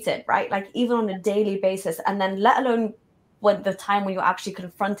treated, right? Like even on a daily basis, and then let alone when the time when you're actually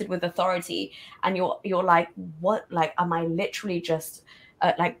confronted with authority and you're like, what, like, am I literally just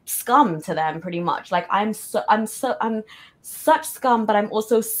like scum to them pretty much? Like I'm such scum, but I'm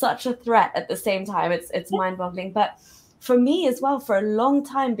also such a threat at the same time. It's mind-boggling. But for me as well, for a long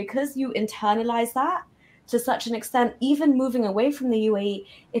time, because you internalize that to such an extent, even moving away from the UAE,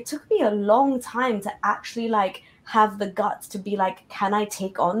 it took me a long time to actually like have the guts to be like, can I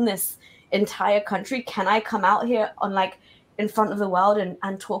take on this entire country? Can I come out here on like in front of the world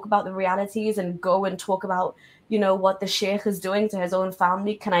and talk about the realities and go and talk about, you know, what the sheikh is doing to his own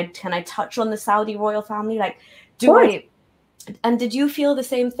family? Can I touch on the Saudi royal family? Like, and did you feel the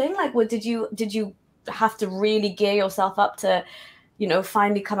same thing? Like, what did you have to really gear yourself up to, you know,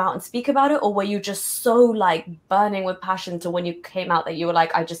 finally come out and speak about it? Or were you just so like burning with passion to when you came out that you were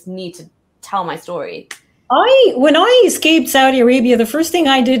like, I just need to tell my story? When I escaped Saudi Arabia, the first thing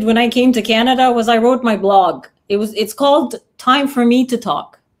I did when I came to Canada was I wrote my blog. It's called Time for Me to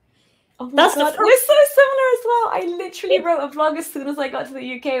Talk. Oh my God, we're so similar as well. I literally wrote a blog as soon as I got to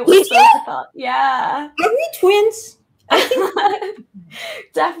the UK. It was so yeah. Are we twins? I think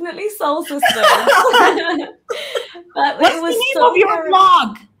definitely soul sisters. But what's the name of your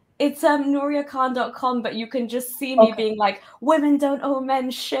blog? It's nuriakhan.com, but you can just see me being like, women don't owe men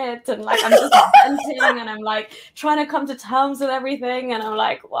shit, and like I'm just venting and I'm like trying to come to terms with everything, and I'm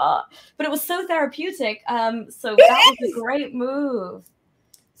like, what? But it was so therapeutic. So that was a great move.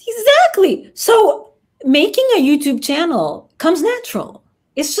 Exactly. So making a YouTube channel comes natural.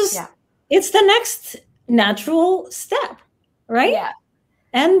 It's just it's the next natural step, right? Yeah.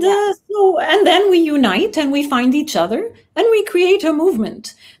 And and then we unite and we find each other and we create a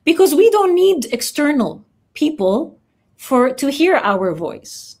movement because we don't need external people to hear our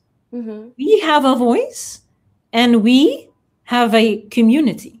voice. We have a voice and we have a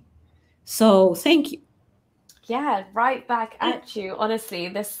community. So thank you. Yeah, right back at you. Honestly,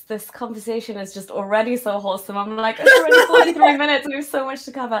 this conversation is just already so wholesome. I'm like, it's already 43 minutes. We have so much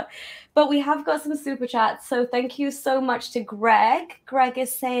to cover. But we have got some super chats. So thank you so much to Greg. Greg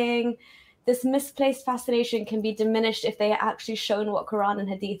is saying this misplaced fascination can be diminished if they are actually shown what Quran and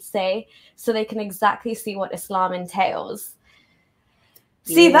Hadith say, so they can exactly see what Islam entails.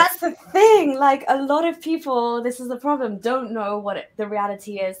 See, that's the thing. Like a lot of people, this is the problem, don't know what the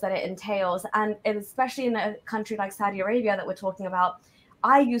reality is that it entails. And especially in a country like Saudi Arabia that we're talking about,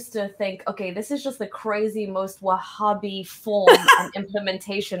 I used to think, okay, this is just the crazy, most Wahhabi form and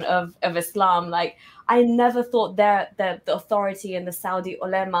implementation of Islam. Like, I never thought the authority and the Saudi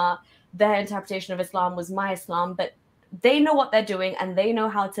ulema, their interpretation of Islam was my Islam, but they know what they're doing and they know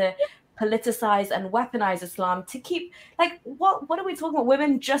how to politicize and weaponize Islam to keep, like, what are we talking about?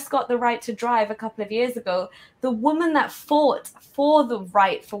 Women just got the right to drive a couple of years ago. The woman that fought for the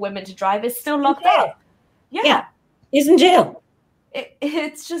right for women to drive is still locked up. Yeah, is in jail.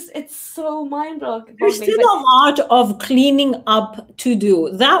 It's so mind-boggling. There's still a lot of cleaning up to do.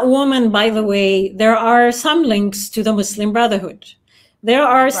 That woman, by the way, there are some links to the Muslim Brotherhood. There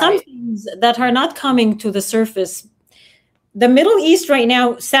are some things that are not coming to the surface. The Middle East right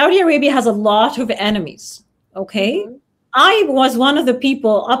now, Saudi Arabia has a lot of enemies, okay? Mm-hmm. I was one of the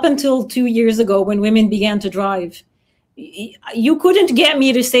people up until 2 years ago when women began to drive. You couldn't get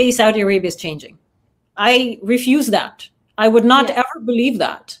me to say Saudi Arabia is changing. I refuse that. I would not ever believe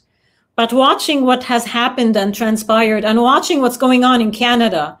that. But watching what has happened and transpired and watching what's going on in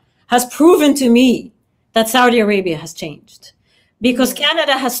Canada has proven to me that Saudi Arabia has changed. Because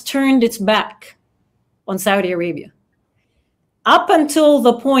Canada has turned its back on Saudi Arabia. Up until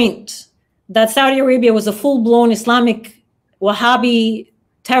the point that Saudi Arabia was a full-blown Islamic Wahhabi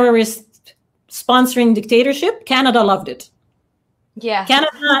terrorist sponsoring dictatorship, Canada loved it. Yeah.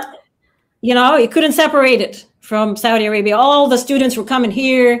 Canada, it couldn't separate it from Saudi Arabia. All the students were coming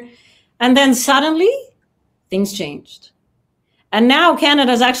here. And then suddenly, things changed. And now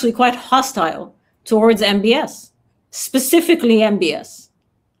Canada is actually quite hostile towards MBS, specifically MBS,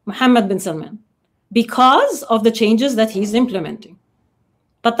 Mohammed bin Salman, because of the changes that he's implementing.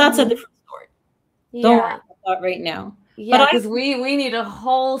 But that's a different story. Don't worry about that right now. Yeah, because we need a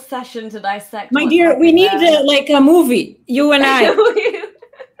whole session to dissect. My dear, we need a movie, you and I.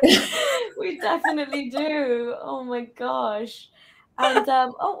 We definitely do. Oh my gosh. And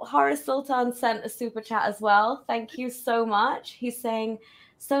Horace Sultan sent a super chat as well. Thank you so much. He's saying,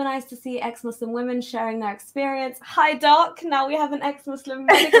 so nice to see ex-Muslim women sharing their experience. Hi, Doc. Now we have an ex-Muslim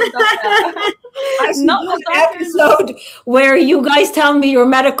medical doctor. Not an episode where you guys tell me your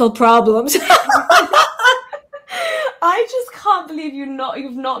medical problems. I just can't believe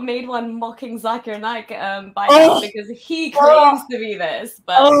you've not made one mocking Zakir Naik by now, because he claims to be this.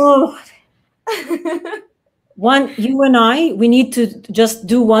 But you and I, we need to just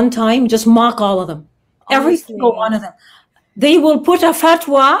do one time, just mock all of them. Honestly. Every single one of them. They will put a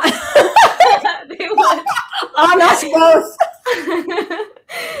fatwa they would. on us both.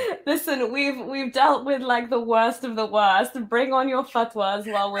 Listen, we've dealt with like the worst of the worst. Bring on your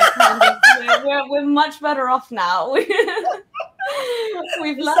fatwas while we're much better off now. We've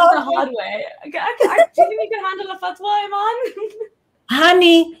learned the hard way. Do you think you can handle a fatwa, Iman?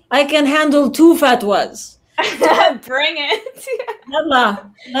 Honey, I can handle 2 fatwas. Bring it.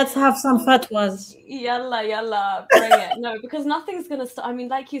 Yalla, let's have some fatwas. Yalla, bring it. No, because nothing's gonna stop. I mean,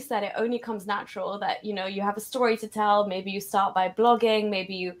 like you said, it only comes natural that you have a story to tell. Maybe you start by blogging.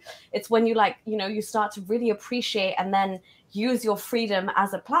 Maybe it's when you you start to really appreciate and then use your freedom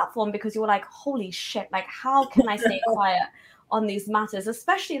as a platform, because you're like, holy shit, like how can I stay quiet on these matters?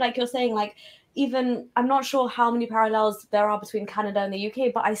 Especially like you're saying, like, even I'm not sure how many parallels there are between Canada and the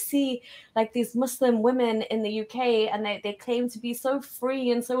UK, but I see like these Muslim women in the UK and they claim to be so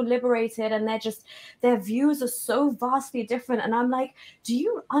free and so liberated, and their views are so vastly different. And I'm like, do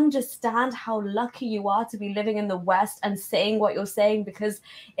you understand how lucky you are to be living in the West and saying what you're saying? Because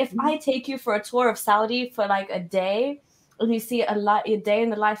if I take you for a tour of Saudi for like a day and you see a day in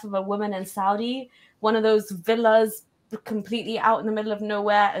the life of a woman in Saudi, one of those villas completely out in the middle of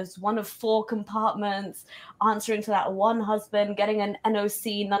nowhere as one of 4 compartments, answering to that one husband, getting an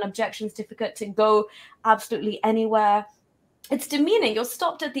NOC, non-objection certificate to go absolutely anywhere. It's demeaning. You're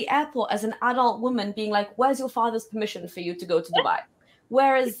stopped at the airport as an adult woman being like, where's your father's permission for you to go to Dubai?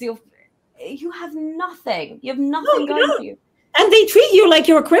 Whereas you have nothing. You have nothing going for you. And they treat you like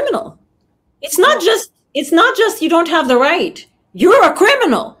you're a criminal. It's not just you don't have the right. You're a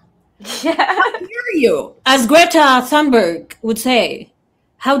criminal. Yeah. How dare you? As Greta Thunberg would say,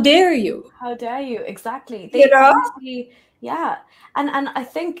 how dare you? How dare you? Exactly. Yeah. And I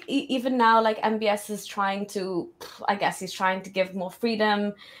think even now, like MBS is trying to, I guess he's trying to give more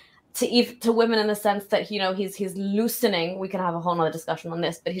freedom to women in the sense that, he's loosening. We can have a whole nother discussion on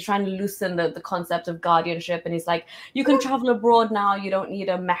this, but he's trying to loosen the concept of guardianship. And he's like, you can travel abroad now. You don't need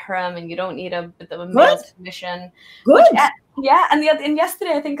a mahram and you don't need a male's permission. Good. Yeah, and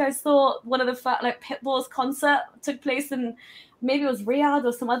yesterday I think I saw one of the Pitbull's concert took place in, maybe it was Riyadh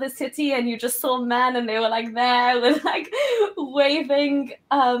or some other city, and you just saw men and they were like there with like waving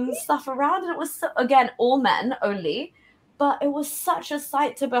stuff around, and it was again all men only, but it was such a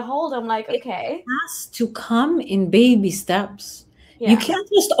sight to behold. I'm like, okay. It has to come in baby steps. Yeah. You can't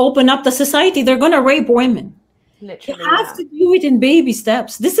just open up the society. They're going to rape women. Literally, you have to do it in baby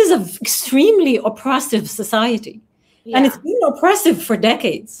steps. This is an extremely oppressive society. Yeah. And it's been oppressive for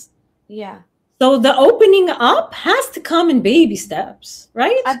decades. Yeah. So the opening up has to come in baby steps,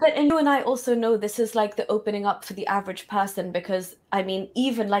 right? And you and I also know this is like the opening up for the average person, because I mean,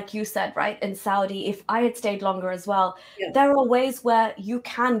 even like you said, right, in Saudi, if I had stayed longer as well, there are ways where you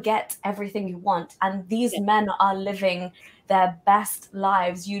can get everything you want. And these men are living their best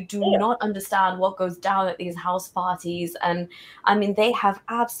lives. You do not understand what goes down at these house parties. And I mean, they have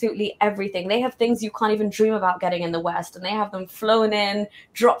absolutely everything. They have things you can't even dream about getting in the West, and they have them flown in,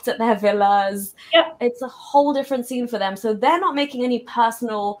 dropped at their villas. It's a whole different scene for them. So they're not making any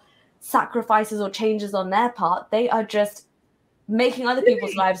personal sacrifices or changes on their part. They are just making other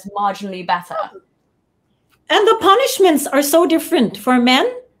people's lives marginally better. And the punishments are so different for men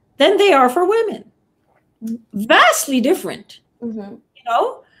than they are for women. Vastly different. You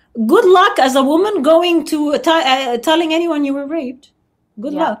know, good luck as a woman going to telling anyone you were raped.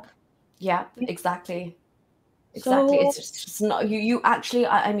 Good luck. Yeah, exactly. So, it's just not you actually.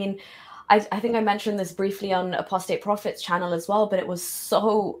 I mean, I think I mentioned this briefly on Apostate Prophet's channel as well, but it was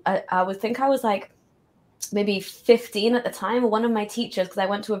so I would think I was like maybe 15 at the time. One of my teachers, because I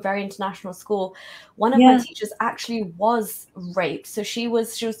went to a very international school, one of my teachers actually was raped. So she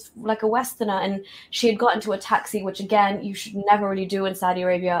was like a Westerner, and she had got into a taxi, which again, you should never really do in Saudi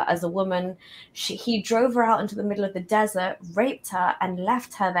Arabia as a woman. He drove her out into the middle of the desert, raped her, and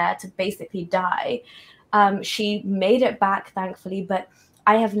left her there to basically die. She made it back, thankfully, but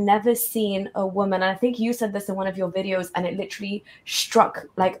I have never seen a woman, and I think you said this in one of your videos, and it literally struck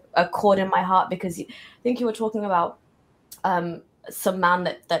like a chord in my heart, because I think you were talking about some man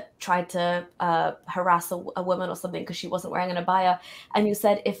that tried to harass a woman or something because she wasn't wearing an abaya, and you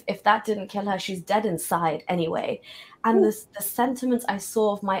said if that didn't kill her, she's dead inside anyway. And the sentiments I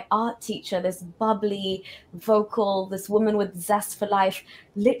saw of my art teacher, this bubbly, vocal, this woman with zest for life,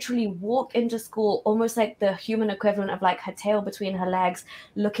 literally walk into school almost like the human equivalent of like her tail between her legs,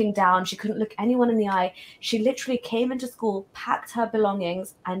 looking down. She couldn't look anyone in the eye. She literally came into school, packed her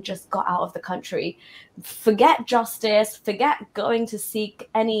belongings, and just got out of the country. Forget justice, forget going to seek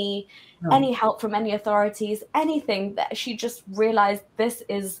any help from any authorities, anything. That she just realized, this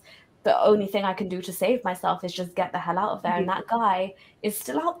is the only thing I can do to save myself, is just get the hell out of there. And that guy is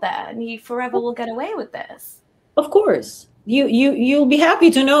still out there, and he forever will get away with this. Of course. You'll be happy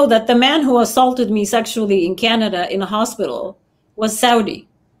to know that the man who assaulted me sexually in Canada in a hospital was Saudi.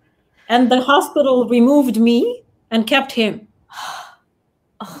 And the hospital removed me and kept him.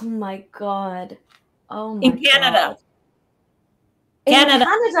 Oh my God. Oh my God. In Canada.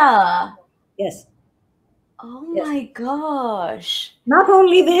 Canada. Yes. Oh my gosh. Not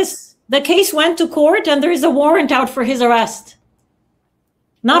only this, the case went to court and there is a warrant out for his arrest.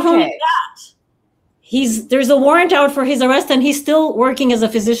 Not only that, there's a warrant out for his arrest, and he's still working as a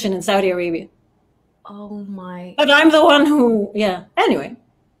physician in Saudi Arabia. Oh my. But I'm the one who, anyway.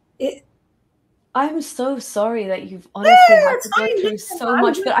 I'm so sorry that you've honestly had to go through so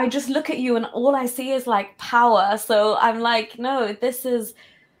much, but I just look at you and all I see is like power. So I'm like, no, this is...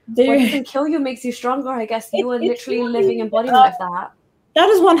 What doesn't kill you makes you stronger. I guess you are literally living embodiment of that. That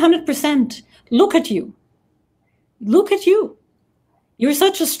is 100%. Look at you. Look at you. You're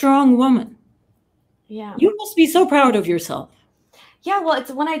such a strong woman. Yeah. You must be so proud of yourself. Yeah, well, it's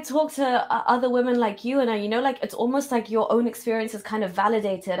when I talk to other women like you, and like it's almost like your own experience is kind of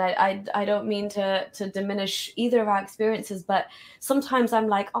validated. I don't mean to diminish either of our experiences, but sometimes I'm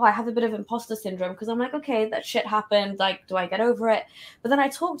like, oh, I have a bit of imposter syndrome, because I'm like, okay, that shit happened. Like, do I get over it? But then I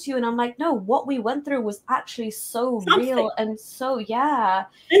talk to you and I'm like, no, what we went through was actually so real, and so And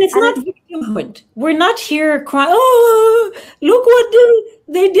it's not victimhood. We're not here crying, oh, look what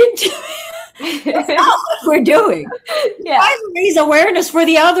they did to me. That's not what we're doing. I raise awareness for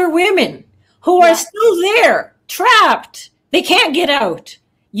the other women who are still there, trapped. They can't get out.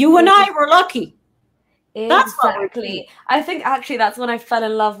 You and I were lucky. Exactly. I think actually that's when I fell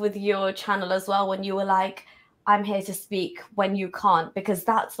in love with your channel as well, when you were like, I'm here to speak when you can't, because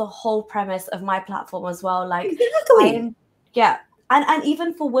that's the whole premise of my platform as well. Like, And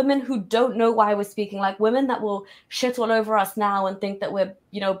even for women who don't know why we're speaking, like women that will shit all over us now and think that we're,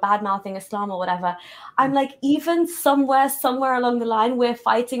 bad-mouthing Islam or whatever. I'm like, even somewhere along the line, we're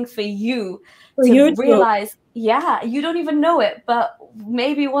fighting for you to realize, you don't even know it, but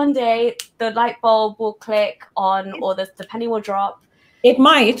maybe one day the light bulb will click on, or the penny will drop. It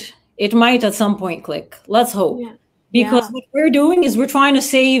might at some point click. Let's hope. Because what we're doing is we're trying to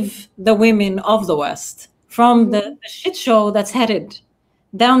save the women of the West from the shit show that's headed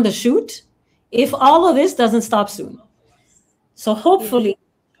down the chute if all of this doesn't stop soon. So hopefully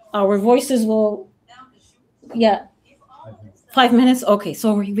our voices will, 5 minutes. Okay,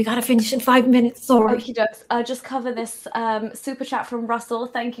 sorry, we gotta finish in 5 minutes. Sorry. Okie dokes. Just cover this super chat from Russell.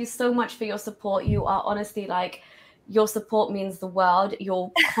 Thank you so much for your support. You are honestly like, your support means the world. You're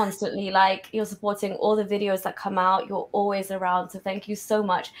constantly like, you're supporting all the videos that come out. You're always around. So thank you so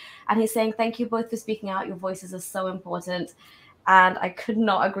much. And he's saying, thank you both for speaking out. Your voices are so important. And I could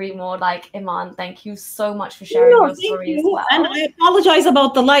not agree more. Like, Iman, thank you so much for sharing your story as well. And I apologize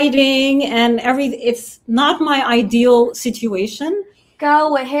about the lighting and everything. It's not my ideal situation.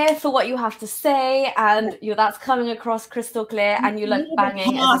 Girl, we're here for what you have to say, and that's coming across crystal clear, and you look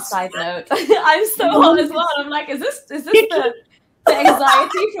banging as a side note. I'm so hot as well. I'm like, is this the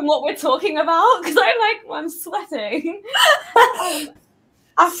anxiety from what we're talking about? Because I'm sweating.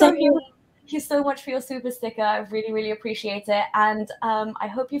 Thank you so much for your super sticker. I really, really appreciate it. And I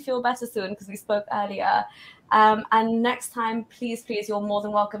hope you feel better soon, because we spoke earlier. And next time, please, you're more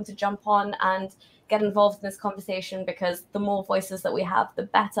than welcome to jump on and get involved in this conversation, because the more voices that we have, the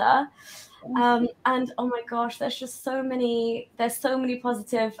better. And oh my gosh, there's so many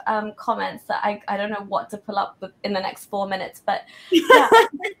positive comments that I don't know what to pull up in the next 4 minutes, but yeah.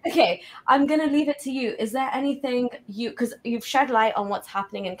 Okay, I'm gonna leave it to you. Is there anything because you've shed light on what's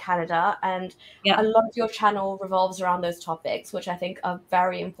happening in Canada, and a lot of your channel revolves around those topics, which I think are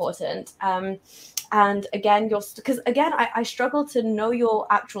very important. And again, because I struggle to know your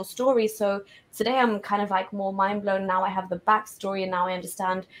actual story. So today I'm kind of like more mind blown. Now I have the backstory, and now I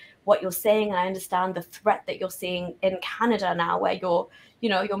understand what you're saying, and I understand the threat that you're seeing in Canada now, where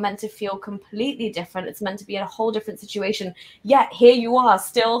you're meant to feel completely different. It's meant to be a whole different situation. Yet here you are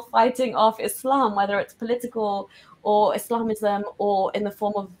still fighting off Islam, whether it's political or Islamism or in the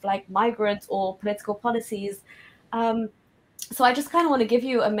form of like migrants or political policies. So I just kind of want to give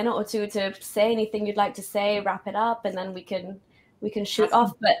you a minute or two to say anything you'd like to say, wrap it up, and then we can shoot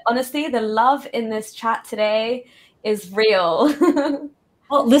off. But honestly, the love in this chat today is real.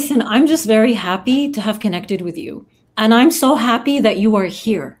 Well, listen, I'm just very happy to have connected with you. And I'm so happy that you are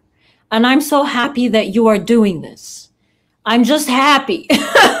here. And I'm so happy that you are doing this. I'm just happy.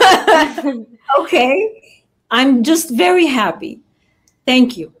 Okay. I'm just very happy.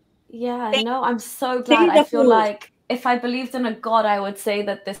 Thank you. Yeah, no, I'm so glad. I feel like if I believed in a God, I would say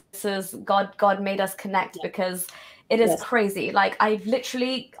that this is God made us connect, because it is crazy. Like, I've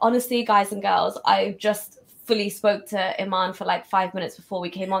literally, honestly, guys and girls, I just fully spoke to Iman for like 5 minutes before we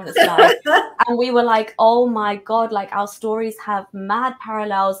came on this live. And we were like, oh my God, like our stories have mad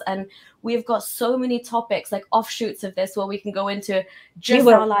parallels, and we've got so many topics, like offshoots of this, where we can go into just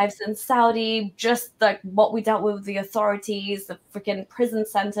our lives in Saudi, just like what we dealt with the authorities, the freaking prison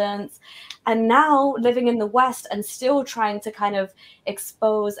sentence, and now living in the West and still trying to kind of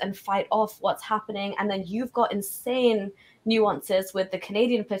expose and fight off what's happening. And then you've got insane nuances with the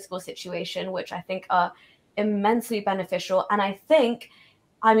Canadian political situation, which I think are immensely beneficial. And I think,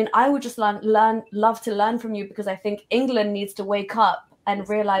 I would just love to learn from you, because I think England needs to wake up and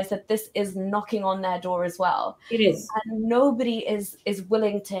realize that this is knocking on their door as well. It is. And nobody is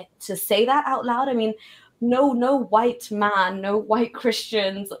willing to say that out loud. No white man, no white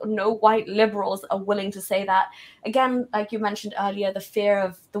Christians, no white liberals are willing to say that. Again, like you mentioned earlier, the fear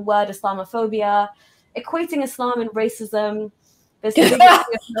of the word Islamophobia, equating Islam and racism, there's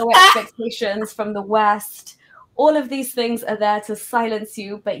no expectations from the West. All of these things are there to silence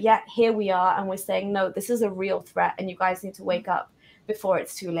you, but yet here we are, and we're saying, no, this is a real threat, and you guys need to wake up before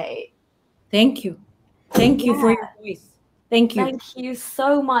it's too late. Thank you. Thank you for your voice. Thank you. Thank you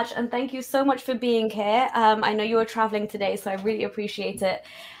so much, and thank you so much for being here. I know you were traveling today, so I really appreciate it.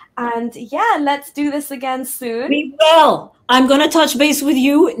 And yeah, let's do this again soon. We will. I'm going to touch base with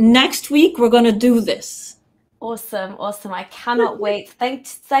you next week. We're going to do this. Awesome. I cannot wait.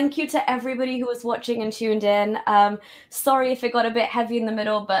 Thank you to everybody who was watching and tuned in. Sorry if it got a bit heavy in the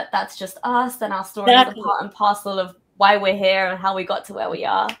middle, but that's just us, and our stories are part and parcel of why we're here and how we got to where we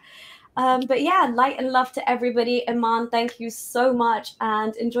are. But yeah, light and love to everybody. Iman, thank you so much,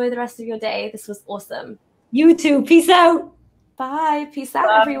 and enjoy the rest of your day. This was awesome. You too. Peace out. Bye. Peace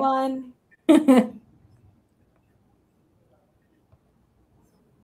out, everyone.